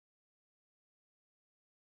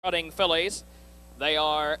Trotting Fillies. They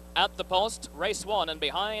are at the post, race one and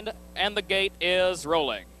behind, and the gate is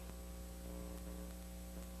rolling.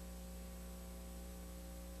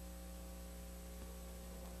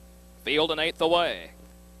 Field and eighth away.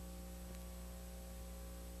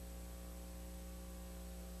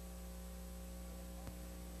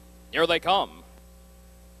 Here they come.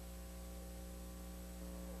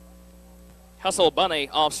 Hustle Bunny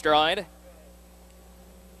off stride.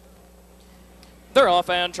 They're off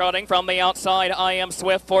and trotting from the outside. I Am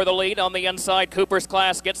Swift for the lead. On the inside, Cooper's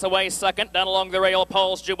Class gets away second. Down along the rail,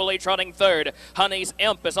 Paul's Jubilee trotting third. Honey's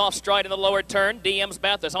Imp is off stride in the lower turn. DM's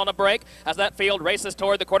Beth is on a break as that field races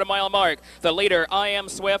toward the quarter-mile mark. The leader, I Am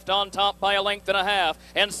Swift, on top by a length and a half.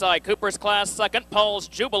 Inside, Cooper's Class second. Paul's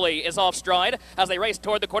Jubilee is off stride as they race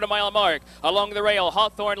toward the quarter-mile mark. Along the rail,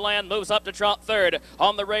 Hawthorne Land moves up to trot third.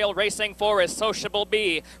 On the rail, racing four is Sociable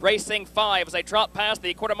B. Racing five as they trot past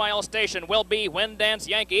the quarter-mile station will be Wind Dance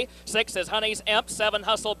Yankee. 6 is Honey's Imp. 7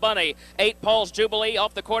 Hustle Bunny. 8 Paul's Jubilee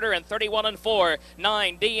off the quarter and 31 and 4.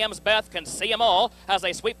 9 DM's Beth can see them all as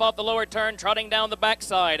they sweep off the lower turn, trotting down the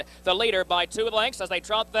backside. The leader by 2 lengths as they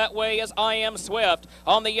trot that way is I Am Swift.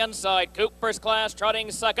 On the inside, Cooper's Class trotting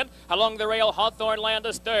second. Along the rail, Hawthorne Land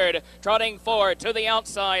is third. Trotting 4 to the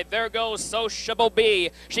outside. There goes Sociable B.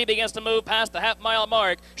 She begins to move past the half-mile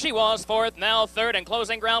mark. She was fourth, now third, and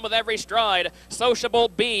closing ground with every stride. Sociable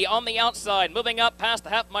B on the outside, moving up past the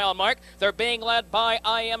half-mile mark. They're being led by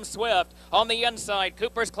I Am Swift. On the inside,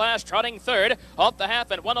 Cooper's Class trotting third. Off the half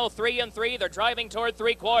at 103 and 3. They're driving toward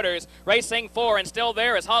 3/4. Racing 4, and still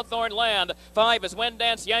there is Hawthorne Land. 5 is Wind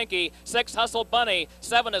Dance Yankee. 6 Hustle Bunny.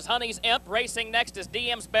 7 is Honey's Imp. Racing next is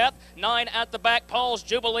DM's Beth. 9 at the back, Paul's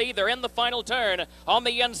Jubilee. They're in the final turn. On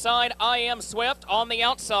the inside, I Am Swift. On the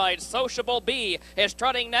outside, Sociable B is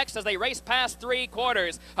trotting next as they race past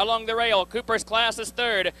 3/4. Along the rail, Cooper's Class is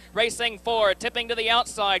third. Racing 4, tipping to the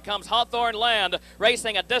outside comes Hawthorne Land.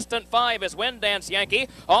 Racing a distant 5 is Wind Dance Yankee.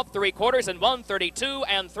 Off 3/4 and 132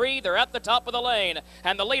 and 3. They're at the top of the lane.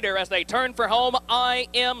 And the leader as they turn for home, I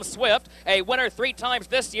Am Swift, a winner 3 times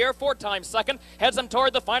this year, 4 times second, heads them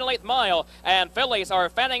toward the final 8th mile. And Fillies are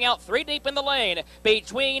fanning out 3 deep in the lane.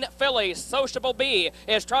 Between Fillies, Sociable B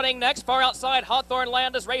is trotting next. Far outside, Hawthorne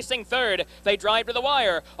Land is racing third. They drive to the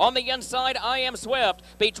wire. On the inside, I Am Swift.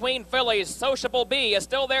 Between Fillies, Sociable B is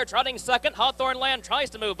still there trotting second. Hawthorne Land tries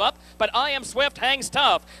to move up, but I Am Swift hangs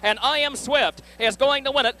tough, and I Am Swift is going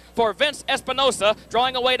to win it for Vince Espinosa,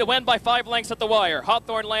 drawing away to win by 5 lengths at the wire.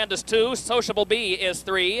 Hawthorne Land is 2, Sociable B is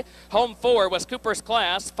 3. Home 4 was Cooper's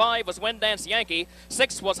Class. 5 was Wind Dance Yankee.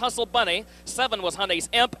 6 was Hustle Bunny. 7 was Honey's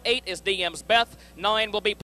Imp. 8 is DM's Beth. 9 will be